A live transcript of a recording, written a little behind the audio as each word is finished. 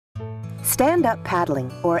Stand-up paddling,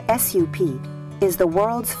 or SUP, is the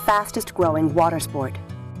world's fastest-growing water sport.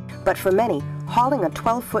 But for many, hauling a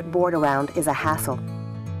 12-foot board around is a hassle.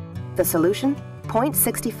 The solution?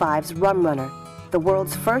 Point65's Rum Runner, the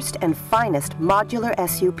world's first and finest modular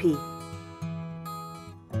SUP.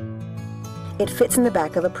 It fits in the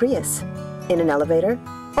back of a Prius, in an elevator,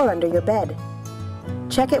 or under your bed.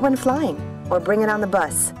 Check it when flying, or bring it on the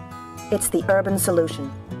bus. It's the urban solution.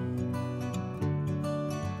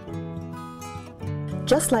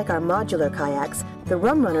 Just like our modular kayaks, the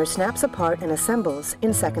Rum Runner snaps apart and assembles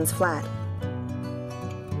in seconds flat.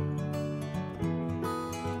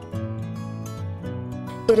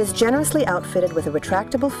 It is generously outfitted with a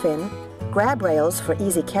retractable fin, grab rails for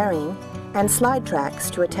easy carrying, and slide tracks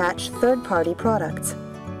to attach third-party products.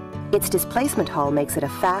 Its displacement hull makes it a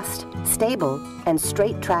fast, stable, and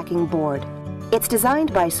straight-tracking board. It's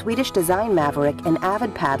designed by Swedish design maverick and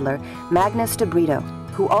avid paddler Magnus de Brito,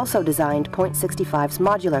 who also designed Point65's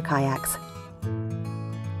modular kayaks.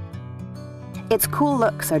 Its cool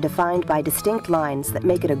looks are defined by distinct lines that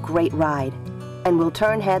make it a great ride, and will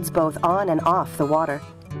turn heads both on and off the water.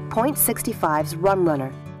 Point65's Rum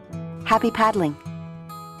Runner. Happy paddling!